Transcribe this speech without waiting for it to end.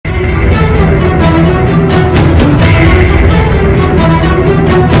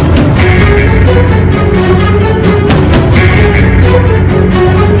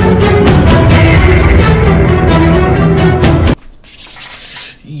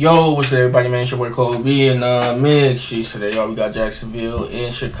Yo, what's good, everybody, man? It's your boy Kobe and Mig. Sheesh, today, y'all, we got Jacksonville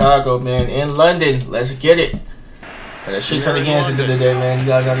in Chicago, man, in London. Let's get it. Got a shit ton of games to do today, man. You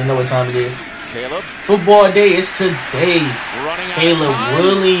guys already know what time it is. Caleb. Football day is today. Caleb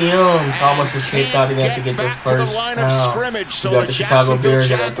Williams almost escaped out of that to get their first round. We got the Chicago Bears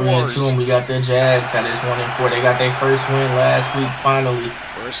that are 3-2, and we got the Jags that is 1-4. They got their first win last week, finally.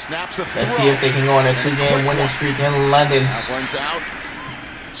 Let's see if they can go on a 2-game winning streak in London.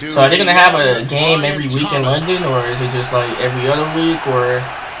 So are they going to have a game every week in London, or is it just like every other week, or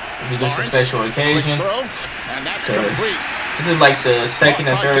is it just a special occasion? Because this is like the second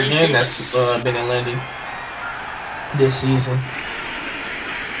and third game that's been in London this season.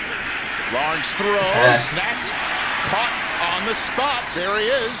 Lawrence throws. That's caught on the spot. There he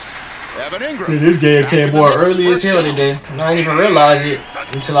is. Evan Ingram. This game came more early as hell today. I didn't even realize it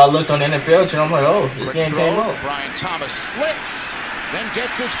until I looked on the NFL channel. I'm like, oh, this game came up. Brian Thomas slips, then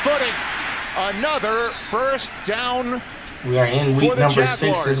gets his footing. Another first down. We are in week number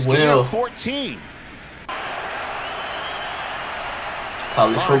 6 as well. 14.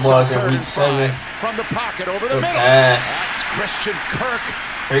 College football is in week 7. From the pocket over the middle. Pass. That's Christian Kirk.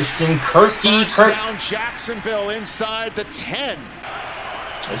 Christian Kirky. Kirk. Down Jacksonville inside the 10.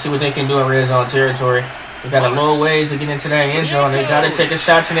 Let's see what they can do in red zone territory. They got a little ways to get into that end zone. They got to take a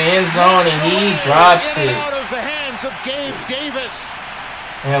shot to the end zone, and he drops it. Out of the hands of Gabe Davis.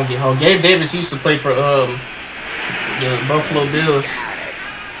 Damn, Gabe Davis used to play for the Buffalo Bills.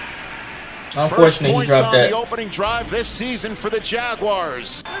 Unfortunately, he dropped that. The opening drive this season for the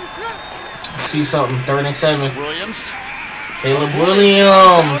Jaguars. See something, 3rd and 7. Williams. Caleb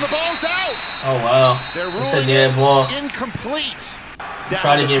Williams. The ball's out. Oh wow, it's a dead ball. Incomplete.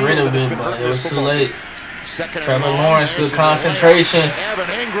 Tried to get rid of it, but it was too late. Trevor Lawrence, good concentration. Evan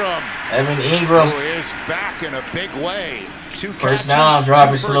Ingram. Who is back in a big way. First down,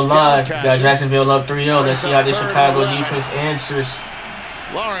 driver still alive. Got Jacksonville up 3-0. Let's see how the Chicago defense answers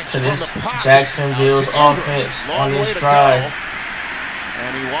to this Jacksonville's offense on this drive.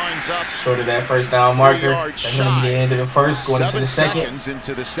 And he winds up short of that first down marker. That's going to be the end of the first, going into the second.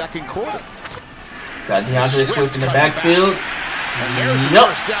 Into the second quarter. Got DeAndre Swift in the backfield.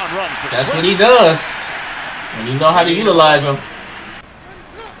 Yep, that's what he does. And you know how to utilize him.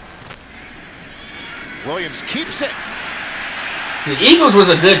 Williams keeps it. The Eagles was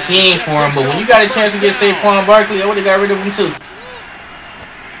a good team for him, but when you got a chance to get Saquon Barkley, I would have got rid of him too.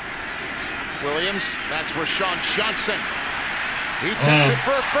 Williams, that's Rashawn Johnson. He takes it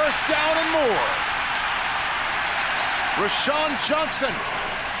for a first down and more. Rashawn Johnson.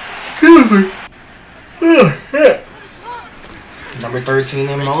 Excuse me. Number 13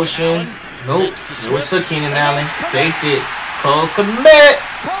 in motion. Nope. It was Keenan Allen. Faked it. Cole Kmet.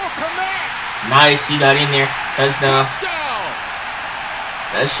 Nice. He got in there. Touchdown.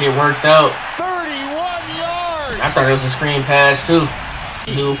 That shit worked out. 31 yards. I thought it was a screen pass too.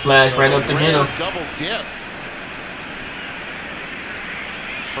 New flash right up the middle. Double dip.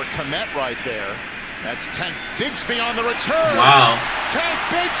 For Kmet right there. That's Tank Bigsby on the return. Wow. Tank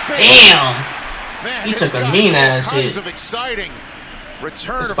Bigsby. Damn. Man, he took a mean ass hit. Exciting.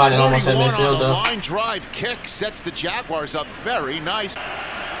 Return spotted almost at midfield though. Line drive kick sets the Jaguars up very nice.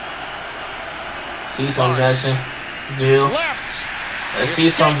 See some Jacksonville. Left. Let's see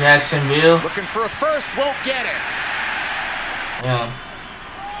some Jacksonville. Looking for a first, won't get it. Yeah.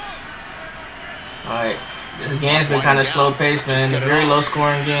 All right. This game's been kind of slow paced, man. Very low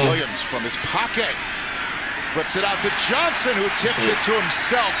scoring game. Williams from his pocket. Flips it out to Johnson, who tips it to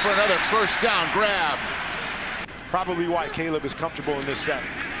himself for another first down grab. Probably why Caleb is comfortable in this set.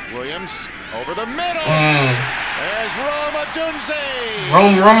 Williams over the middle. There's Rome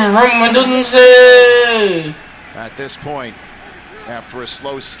Odunze. At this point, after a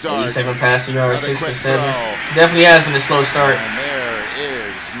slow start, 87 passing yards, 6 for 7. Definitely has been a slow start. And there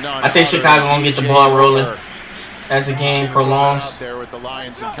is none. I think Chicago gonna get the ball rolling as the game prolongs. Out there with the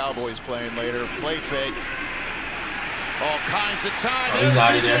Lions and Cowboys playing later. Play fake. All kinds of time. Oh, he's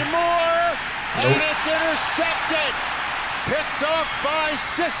out of there. Moore, nope. And it's intercepted. Picked off by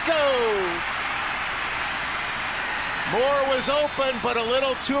Cisco. Moore was open, but a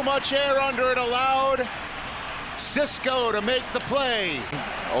little too much air under it allowed Cisco to make the play.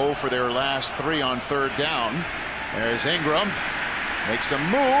 Oh, for their last 3 on 3rd down. There's Ingram. Makes a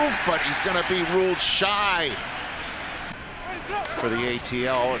move, but he's going to be ruled shy. For the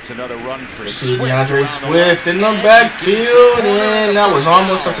ATL, it's another run for Swift. DeAndre Swift in the backfield, and that was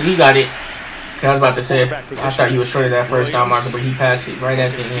almost something. He got it. I was about to say, I thought he was short of that first down marker, but he passed it right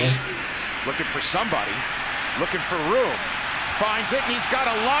at the end. Looking for somebody, looking for room. Finds it, and he's got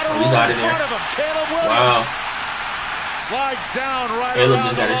a lot of room he's out of in there. front of him. Caleb Williams. Wow. Slides down right. Caleb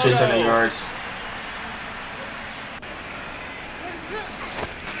just got a shit ton of yards.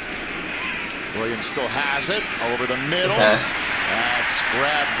 Williams still has it over the middle. That's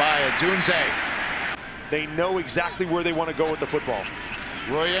grabbed by Adunze. They know exactly where they want to go with the football.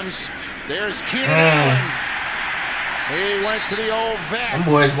 Williams, there's Keenan Allen. He went to the old vet. Them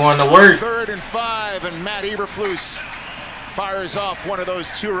boys going to work. 3rd and 5, and Matt Eberflus fires off one of those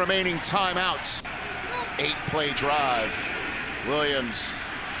 2 remaining timeouts. 8-play drive. Williams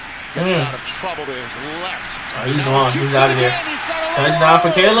gets out of trouble to his left. Oh, he's gone. He's out of there. Touchdown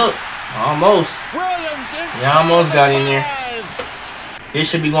for Caleb. Almost. Williams yeah, almost got in there. This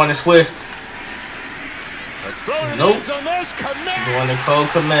should be going to Swift. Let's throw it nope. On this. Going to Cole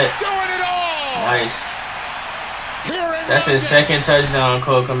Kmet. Doing it all. Nice. That's his 2nd touchdown,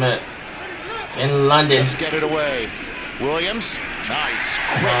 Cole Kmet. In London. Just get it away. Williams. Nice.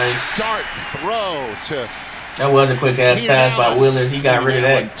 Quick start throw to. That was a quick-ass pass by Willers. He got rid of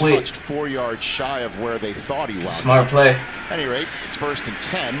that quick. 4 yards shy of where they thought he was. Smart play. At any rate, it's 1st and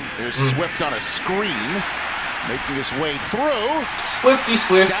 10. There's Swift on a screen, making his way through. Swifty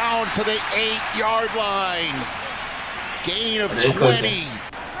Swift. Down to the 8-yard line. Gain of 20.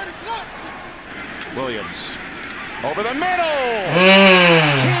 Williams. Over the middle.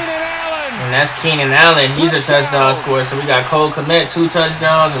 Keenan Allen. And that's Keenan Allen. He's a touchdown scorer. So we got Cole Kmet 2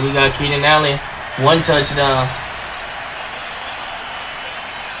 touchdowns, and we got Keenan Allen 1 touchdown.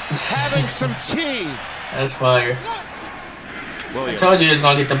 Having some tea. That's fire. Williams. I told you he was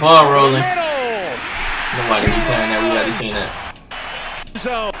going to get the ball rolling. Nobody be playing that. We already seen that.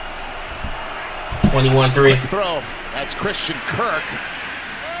 So 21-3. Throw. That's Christian Kirk.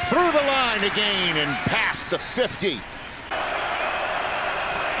 Through the line again and past the 50.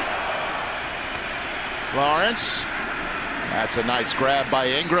 Lawrence. That's a nice grab by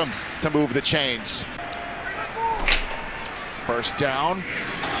Ingram to move the chains. 1st down.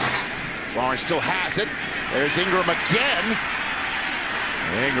 Lawrence still has it. There's Ingram again.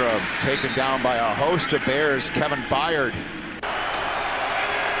 Ingram taken down by a host of Bears. Kevin Byard.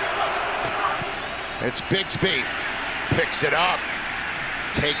 It's Bigsby. Picks it up.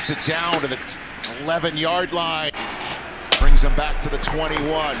 Takes it down to the 11-yard line. Brings him back to the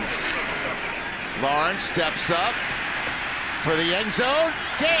 21. Lawrence steps up for the end zone.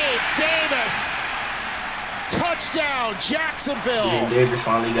 Gabe Davis. Touchdown, Jacksonville. Gabe Davis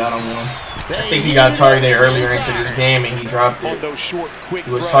finally got on one. I think he got targeted earlier into this game and he dropped it.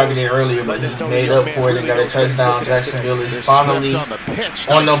 He was targeted earlier, but he made up for it and got a touchdown. Jacksonville is finally on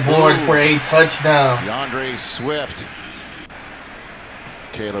the board for a touchdown. DeAndre Swift.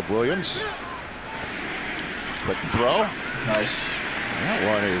 Caleb Williams. Quick throw. Nice. That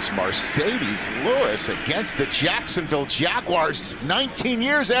one is Mercedes Lewis against the Jacksonville Jaguars 19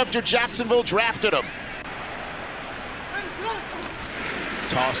 years after Jacksonville drafted him.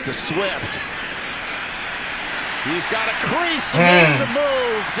 Toss to Swift. He's got a crease. He makes a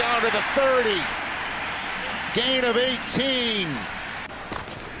move down to the 30. Gain of 18.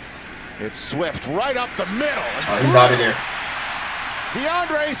 It's Swift right up the middle. Oh, he's out of there.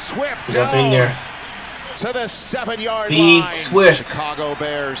 DeAndre Swift. He's up in there. To the 7-yard line. Feed Swift. Chicago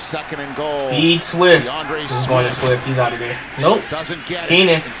Bears 2nd and goal. Feed Swift. DeAndre He's going to Swift. He's out of there. Nope. Doesn't get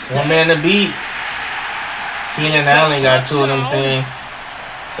Keenan. it. One man to beat. Keenan Allen got 2 of them things.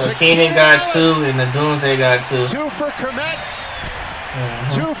 So Keenan got 2 and the Dunze got 2. 2 for Kmet.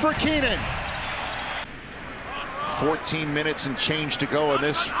 2 for Keenan. 14 minutes and change to go in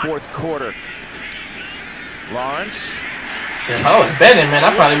this 4th quarter. Lawrence. If I was betting, man,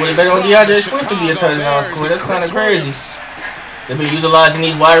 I probably would have bet on DeAndre Swift to be a touchdown scorer. That's kind of crazy. They've been utilizing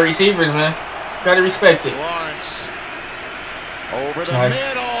these wide receivers, man. Gotta respect it. Lawrence over the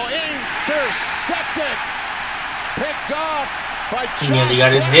middle, intercepted, picked off by Josh. He nearly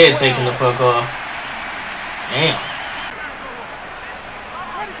got his head taken the fuck off. Damn.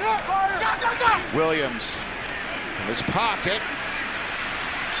 Williams from his pocket.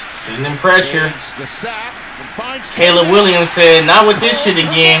 Sitting in pressure. The sack and finds Caleb Williams said, not with this shit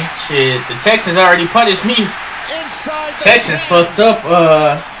again. Shit, the Texans already punished me. Texans fucked up.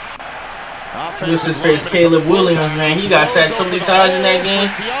 What's his face? Caleb Williams, man. He got sacked so many times in that game.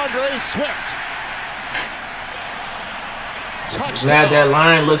 Glad that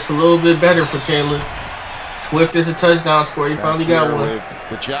line looks a little bit better for Caleb. Swift is a touchdown scorer. He finally got one. With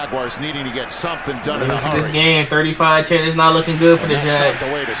the Jaguars needing to get something done in a hurry. This game, 35-10 is not looking good for the Jags. That's not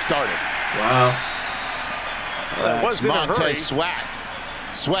the way to start it. Wow. That's Montez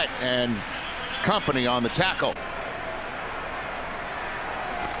Sweat and company on the tackle.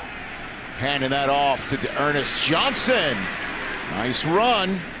 Handing that off to Ernest Johnson. Nice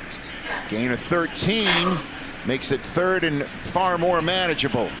run. Gain of 13. makes it 3rd and far more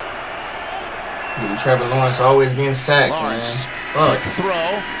manageable. Dude, Trevor Lawrence always getting sacked, Lawrence, man. Fuck. Throw.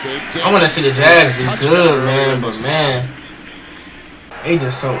 I want to see the Jags do good, man, but man, they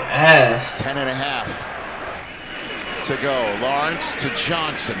just so ass. 10.5 to go. Lawrence to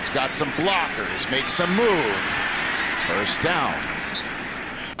Johnson's got some blockers, makes a move. 1st down.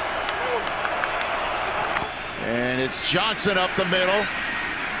 And it's Johnson up the middle,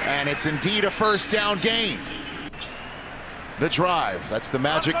 and it's indeed a 1st down gain. The drive, that's the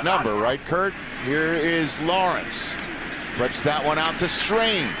magic number, right, Kurt? Here is Lawrence. Flips that one out to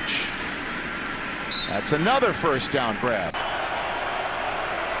Strange. That's another 1st down grab.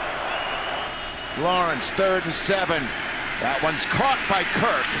 Lawrence, 3rd and 7. That one's caught by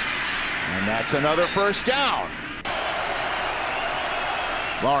Kirk. And that's another 1st down.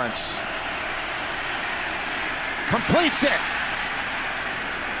 Lawrence completes it.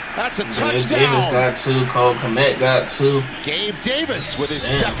 That's a touchdown. Davis got 2. Cole Kmet got 2. Gabe Davis with his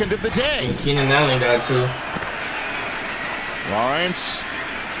 2nd of the day. And Keenan Allen got 2. Lawrence.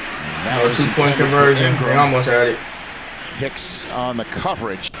 No 2-point conversion. They almost had it. Hicks on the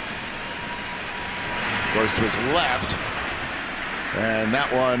coverage. Goes to his left. And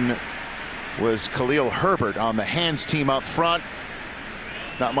that one was Khalil Herbert on the hands team up front.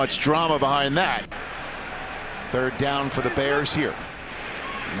 Not much drama behind that. 3rd down for the Bears here.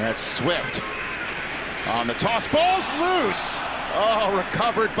 And that's Swift on the toss. Ball's loose. Oh,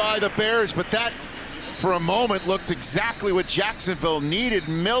 recovered by the Bears, but that for a moment looked exactly what Jacksonville needed.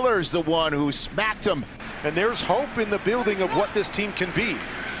 Miller's the one who smacked him. And there's hope in the building of what this team can be.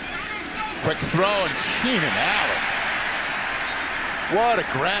 Quick throw, and Keenan Allen. What a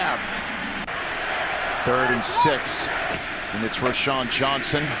grab. 3rd and 6. And it's Rashawn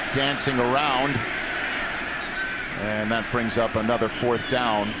Johnson dancing around. And that brings up another 4th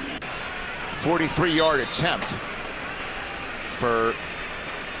down. 43-yard attempt for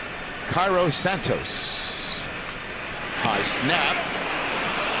Cairo Santos. High snap.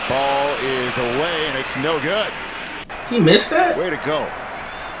 Ball is away, and it's no good. He missed that? Way to go.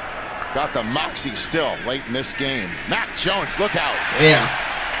 Got the moxie still late in this game. Mac Jones, look out. Yeah.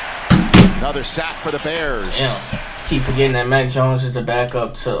 Another sack for the Bears. Yeah. Keep forgetting that Mac Jones is the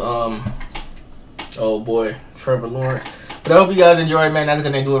backup to oh boy, Trevor Lawrence. But I hope you guys enjoyed, man. That's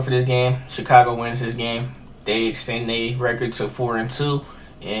gonna do it for this game. Chicago wins this game. They extend their record to 4-2.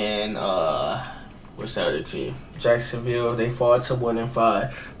 And what's the other team? Jacksonville, they fall to 1-5.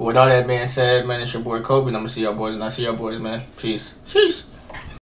 But with all that being said, man, it's your boy Kobe, and I'm gonna see y'all boys, and I see y'all boys, man. Peace. Cheers.